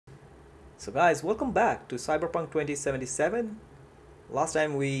So guys, welcome back to Cyberpunk 2077. Last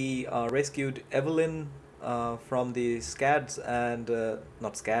time we rescued Evelyn from the scads and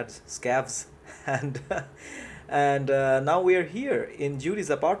not scads, scavs, and now we are here in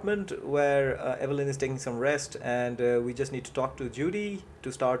Judy's apartment where Evelyn is taking some rest, and we just need to talk to Judy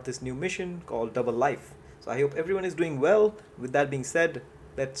to start this new mission called Double Life. So I hope everyone is doing well. With that being said,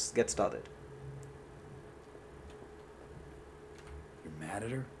 let's get started. You're mad at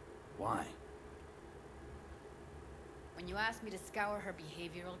her? Why? When you asked me to scour her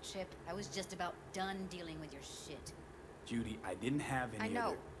behavioral chip, I was just about done dealing with your shit. Judy, I didn't have any I know.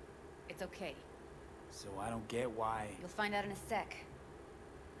 other... It's okay. So I don't get why... You'll find out in a sec.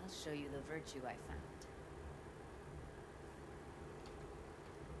 I'll show you the virtue I found.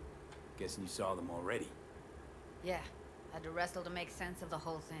 Guessing you saw them already. Yeah, had to wrestle to make sense of the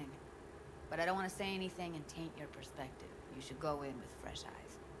whole thing. But I don't want to say anything and taint your perspective. You should go in with fresh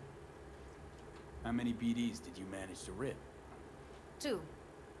eyes. How many BDs did you manage to rip? 2.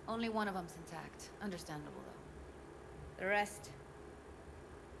 Only one of them's intact. Understandable, though. The rest...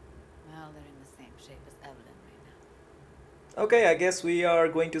 well, they're in the same shape as Evelyn right now. Okay, I guess we are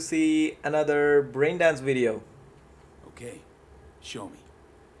going to see another braindance video. Okay, show me.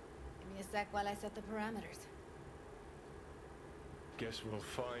 Give me a sec while I set the parameters. Guess we'll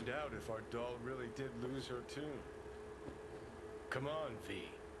find out if our doll really did lose her tune. Come on, V.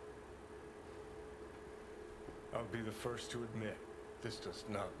 I'll be the first to admit, this does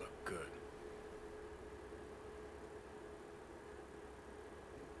not look good.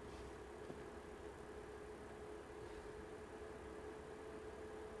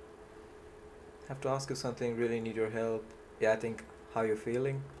 Have to ask you something, really need your help. Yeah, I think, how you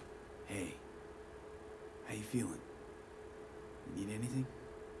feeling? Hey, how you feeling? Need anything?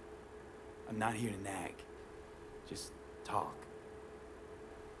 I'm not here to nag. Just talk.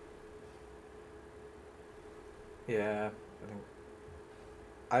 Yeah,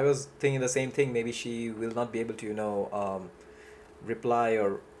 I was thinking the same thing. Maybe she will not be able to, reply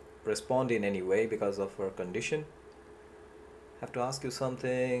or respond in any way because of her condition. Have to ask you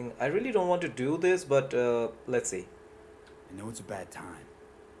something. I really don't want to do this, but let's see. I know it's a bad time,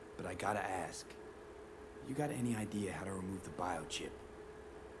 but I gotta ask. You got any idea how to remove the biochip?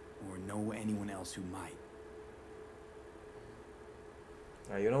 Or know anyone else who might?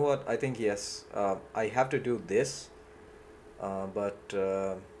 You know what? I think yes. I have to do this, but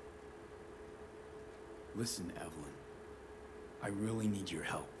listen, Evelyn. I really need your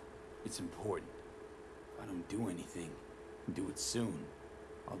help. It's important. If I don't do anything, and do it soon,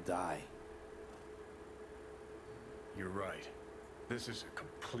 I'll die. You're right. This is a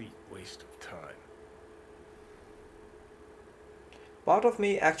complete waste of time. part of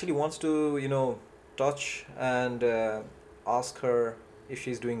me actually wants to, touch and ask her if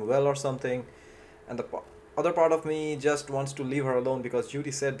she's doing well or something, and the other part of me just wants to leave her alone because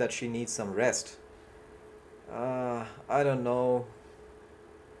Judy said that she needs some rest. I don't know.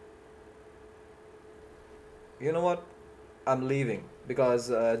 You know what? I'm leaving because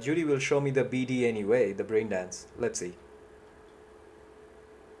Judy will show me the BD anyway, the brain dance. Let's see.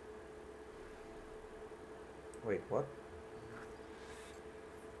 Wait, what?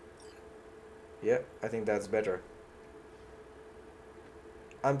 Yeah, I think that's better.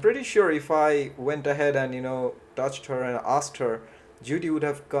 I'm pretty sure if I went ahead and, touched her and asked her, Judy would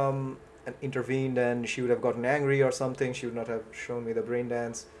have come and intervened and she would have gotten angry or something. She would not have shown me the brain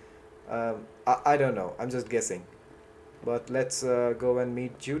dance. I don't know. I'm just guessing. But let's go and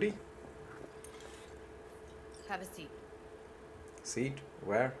meet Judy. Have a seat. Seat?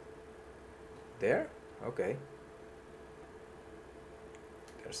 Where? There? Okay.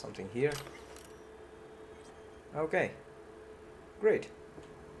 There's something here. Okay. Great.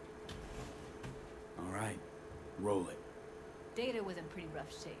 All right, roll it. Data was in pretty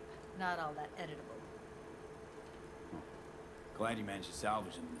rough shape. Not all that editable. Glad you managed to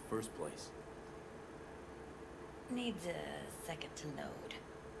salvage them in the first place. Needs a second to load.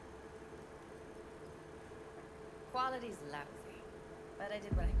 Quality's lousy, but I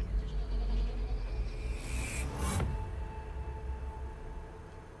did what I could.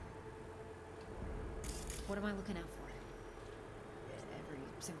 What am I looking out for? Every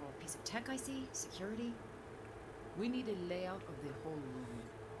single piece of tech I see? Security? We need a layout of the whole room.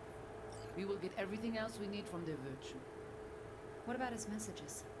 We will get everything else we need from the virtue. What about his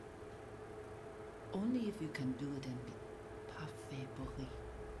messages? Only if you can do it in parfait bruit.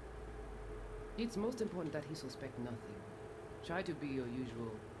 It's most important that he suspect nothing. Try to be your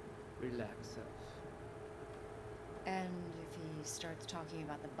usual relaxed self. And if he starts talking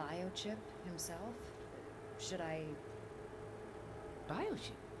about the biochip himself, should I...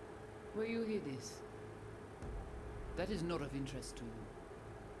 Biochip? Where you hear this? That is not of interest to you.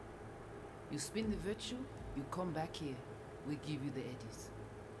 You spin the virtue, you come back here. We give you the eddies.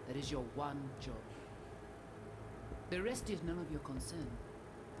 That is your one job. The rest is none of your concern.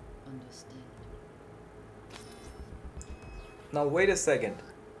 Understand? Now wait a second.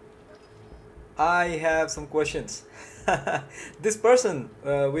 I have some questions. This person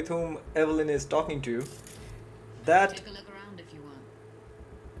with whom Evelyn is talking to, that Take a look around if you want.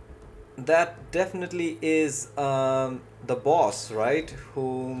 that definitely is the boss, right?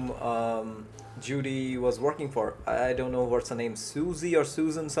 Whom Judy was working for. I don't know what's her name, Susie or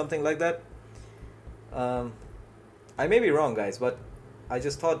Susan, something like that. I may be wrong, guys, but I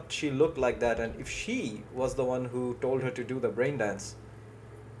just thought she looked like that, and if she was the one who told her to do the brain dance.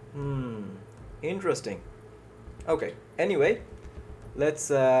 Interesting. Okay, anyway, let's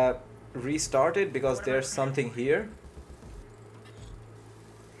restart it because there's something here.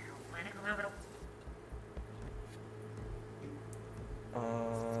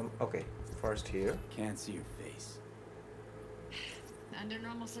 Okay, first here. Can't see your face. Under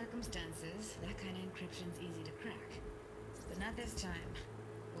normal circumstances, that kind of encryption's easy to crack. But not this time.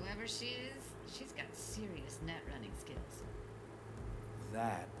 Whoever she is, she's got serious net running skills.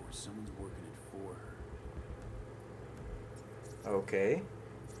 That, or someone's working it for her. Okay.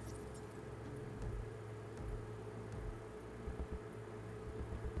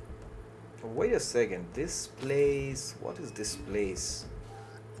 Wait a second, this place, what is this place?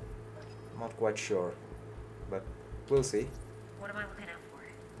 Not quite sure, but we'll see. What am I looking out for?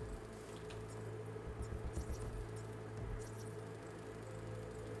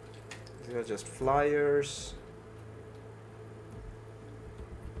 These are just flyers.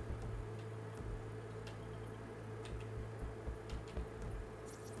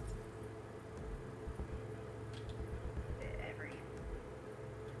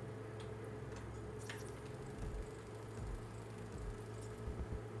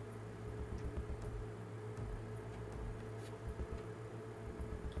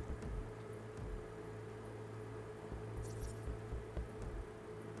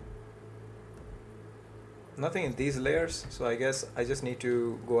 Nothing in these layers, so I guess I just need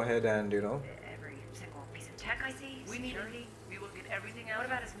to go ahead and, you know. Every single piece of tech I see, We need security. We will get everything out. What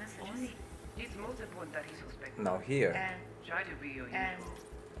about his messages? It's most important that he suspect. Now here, And Try to be your and usual.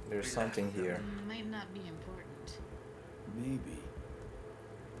 there's something here. Might not be important. Maybe.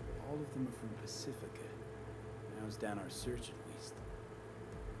 All of them are from Pacifica. Narrows down our search at least.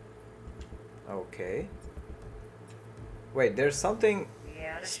 Okay. Wait, there's something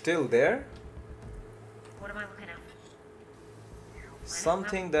yeah, that's still there? what am I looking at?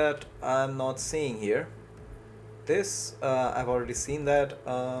 Something that I'm not seeing here. This, I've already seen that.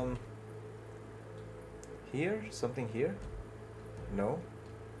 Here? Something here? No.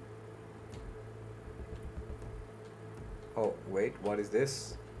 Oh, wait, what is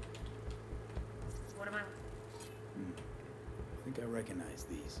this? What am I? I think I recognize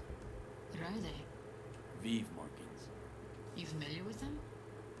these. What are they? Vive markings. You familiar with them?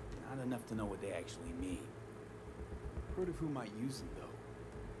 Not enough to know what they actually mean. Heard of who might use them, though.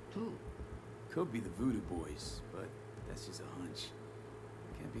 Who? Could be the Voodoo Boys, but that's just a hunch.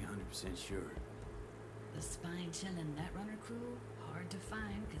 Can't be 100% sure. The spine-chilling Netrunner crew? Hard to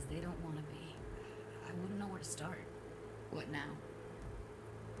find because they don't want to be. I wouldn't know where to start. What now?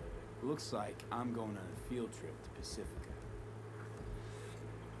 Looks like I'm going on a field trip to Pacifica.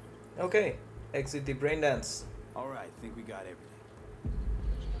 Okay, exit the brain dance. Alright, think we got everything.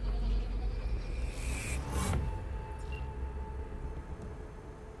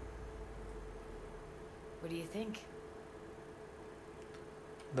 What do you think?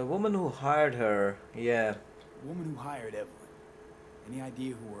 The woman who hired her, yeah. Woman who hired Evelyn. Any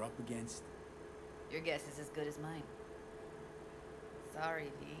idea who we're up against? Your guess is as good as mine.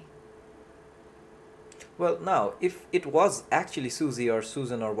 Sorry, V. Well, now, if it was actually Susie or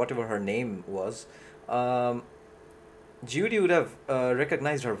Susan or whatever her name was, Judy would have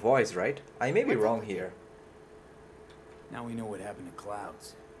recognized her voice, right? I may be wrong here. Now we know what happened to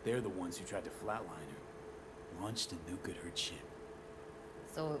Clouds. They're the ones who tried to flatline her. Launched a nuke at her ship.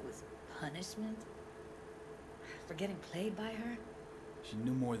 So it was punishment? For getting played by her? She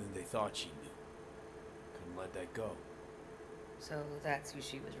knew more than they thought she knew. Couldn't let that go. So that's who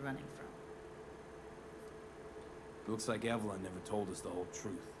she was running from. Looks like Evelyn never told us the whole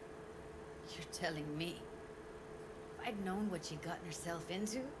truth. You're telling me? If I'd known what she'd gotten herself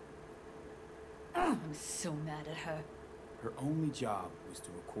into? I'm so mad at her. Her only job was to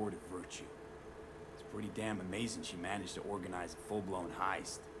record a virtue. It's pretty damn amazing she managed to organize a full-blown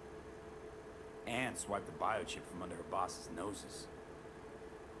heist. And swipe the biochip from under her boss's noses.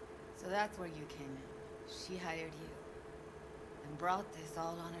 So that's where you came in. She hired you. And brought this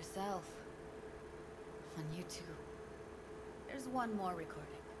all on herself. On you too. There's one more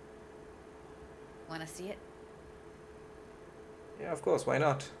recording. Wanna see it? Yeah, of course, why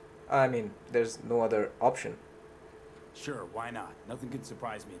not? I mean, there's no other option. Sure, why not? Nothing can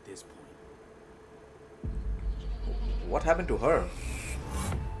surprise me at this point. What happened to her?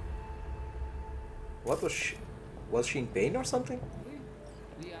 What was she? Was she in pain or something?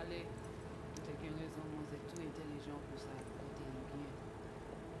 Oui, allez. T'es qu'une raison, moi, c'est tout intelligent pour ça, pour t'aider bien.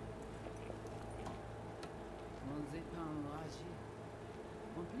 Moi, c'est pas enragé.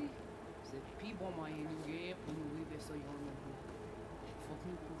 En plus, c'est plus bon moyen nous gagner pour nous vivre sur yon nouveau. Faut que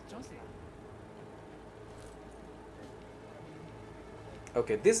nous courtions ça.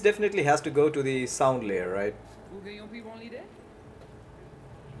 Okay, this definitely has to go to the sound layer, right? Vous gagnez plus bon l'idée?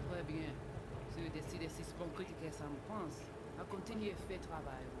 Très bien. Si vous décidez si c'est bon que ça me pense, à continuer à faire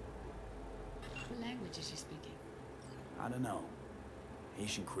travail. What language is she speaking? I don't know.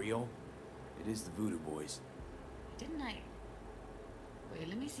 Haitian Creole? It is the Voodoo Boys. Didn't I? Wait,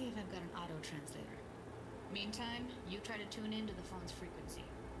 let me see if I've got an auto-translator. Meantime, you try to tune into the phone's frequency.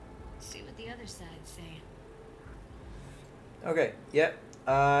 See what the other side's saying. Okay, yeah,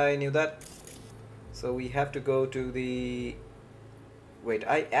 I knew that. So we have to go to the... Wait,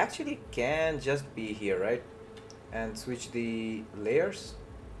 I actually can just be here, right? And switch the layers?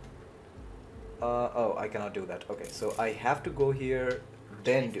 Oh, I cannot do that. Okay, so I have to go here,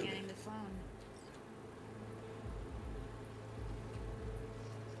 then do Scanning it. the phone.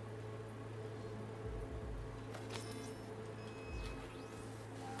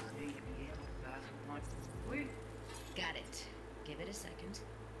 Got it. Give it a second.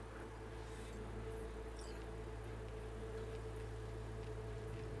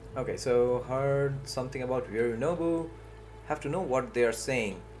 Okay, so heard something about Yorinobu. Have to know what they are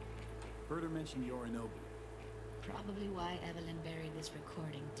saying. Heard her mention Yorinobu. Probably why Evelyn buried this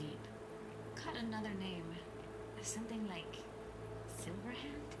recording deep. Cut another name. Something like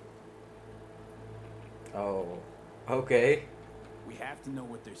Silverhand? Oh, okay. We have to know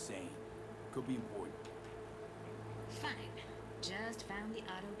what they're saying. Could be important. Fine. Just found the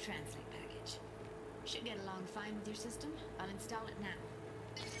auto-translate package. Should get along fine with your system. I'll install it now.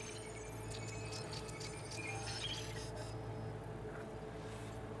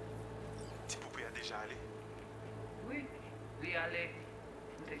 Tu poupée a déjà allé? Oui, oui, allez.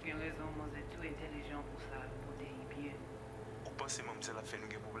 T'es qu'une raison, moi, c'est tout intelligent pour ça, pour t'aider bien. Ou pensez même ça la fait nous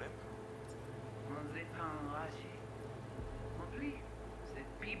des problèmes? Moi, c'est pas enragé. En plus, c'est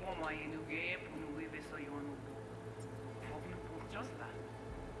plus bon moyen nous gagner pour nous vivre sur yon nouveau. Faut que nous courtions ça.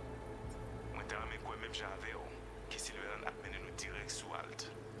 Moi t'ai ramé quoi même j'avais qui si le a mené nous direct sous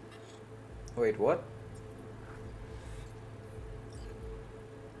Alt. Wait, what?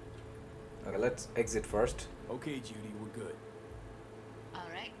 Okay, let's exit first. Okay, Judy, we're good.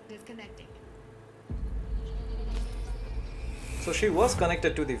 Alright, disconnecting. So she was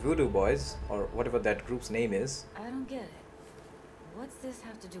connected to the Voodoo Boys, or whatever that group's name is. I don't get it. What's this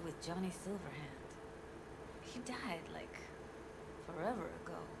have to do with Johnny Silverhand? He died, like, forever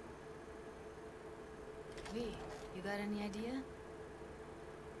ago. Wait, you got any idea?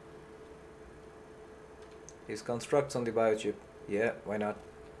 His constructs on the biochip. Yeah, why not?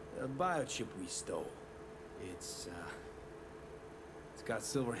 A biochip we stole. It's got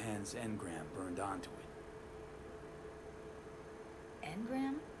Silverhand's engram burned onto it.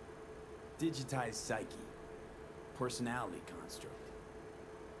 Engram? Digitized psyche. Personality construct.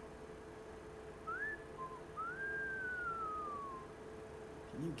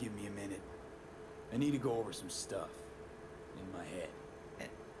 Can you give me a minute? I need to go over some stuff in my head.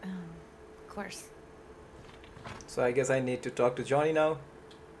 Of course. So I guess I need to talk to Johnny now.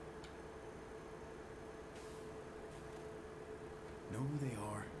 Know who they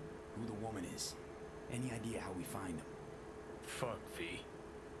are, who the woman is. Any idea how we find them? Fuck, V.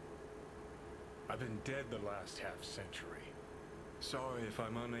 I've been dead the last half-century. Sorry if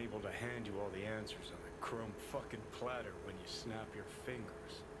I'm unable to hand you all the answers on a chrome fucking platter when you snap your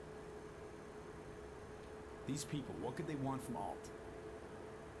fingers. These people, what could they want from Alt?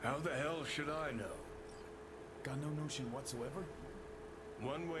 How the hell should I know? Got no notion whatsoever?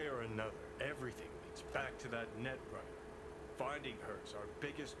 One way or another, everything leads back to that netrunner. Finding her's our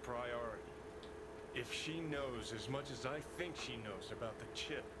biggest priority. If she knows as much as I think she knows about the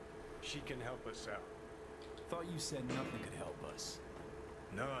chip, she can help us out. Thought you said nothing could help us.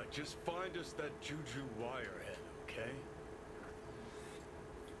 Nah, just find us that Juju wirehead, okay?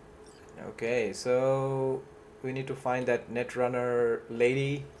 Okay, so we need to find that netrunner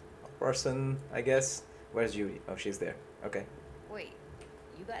lady, person, I guess. Where's Judy? Oh, she's there. Okay. Wait,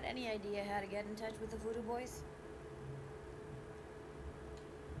 You got any idea how to get in touch with the Voodoo Boys?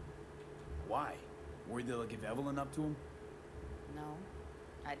 Why? Worried they'll give Evelyn up to him? No.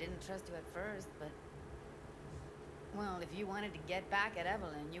 I didn't trust you at first, but... Well, if you wanted to get back at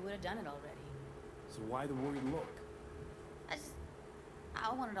Evelyn, you would have done it already. So why the worried look?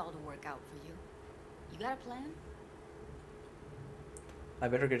 I want it all to work out for you. You got a plan? I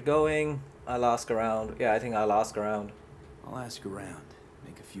better get going. I'll ask around. Yeah, I think I'll ask around. I'll ask around,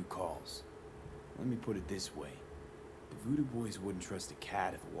 make a few calls. Let me put it this way. The Voodoo Boys wouldn't trust a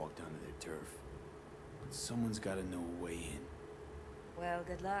cat if it walked onto their turf. But someone's gotta know a way in. Well,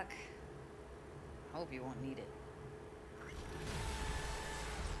 good luck. Hope you won't need it.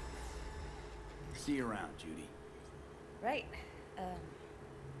 See you around, Judy. Right.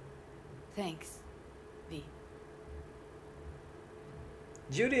 Thanks, V.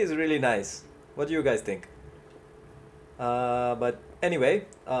 Judy is really nice. What do you guys think? But anyway,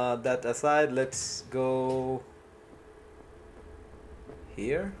 that aside, let's go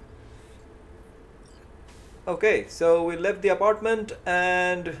here. Okay, so we left the apartment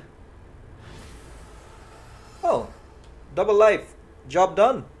and... Oh, double life, job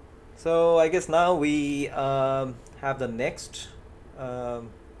done. So I guess now we have the next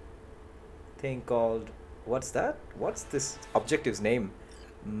thing called... What's that? What's this objective's name?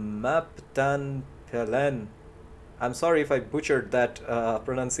 Maptan Pelen. I'm sorry if I butchered that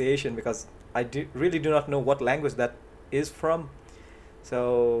pronunciation because I really do not know what language that is from.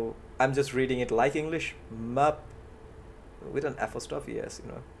 So I'm just reading it like English. Map with an apostrophe, yes,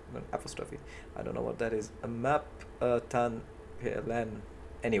 you know, an apostrophe. I don't know what that is. A map tan Pelen.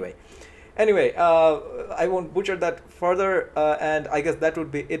 Anyway, I won't butcher that further, and I guess that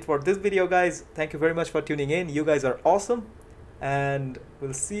would be it for this video, guys. Thank you very much for tuning in. You guys are awesome, and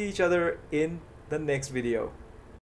we'll see each other in the next video.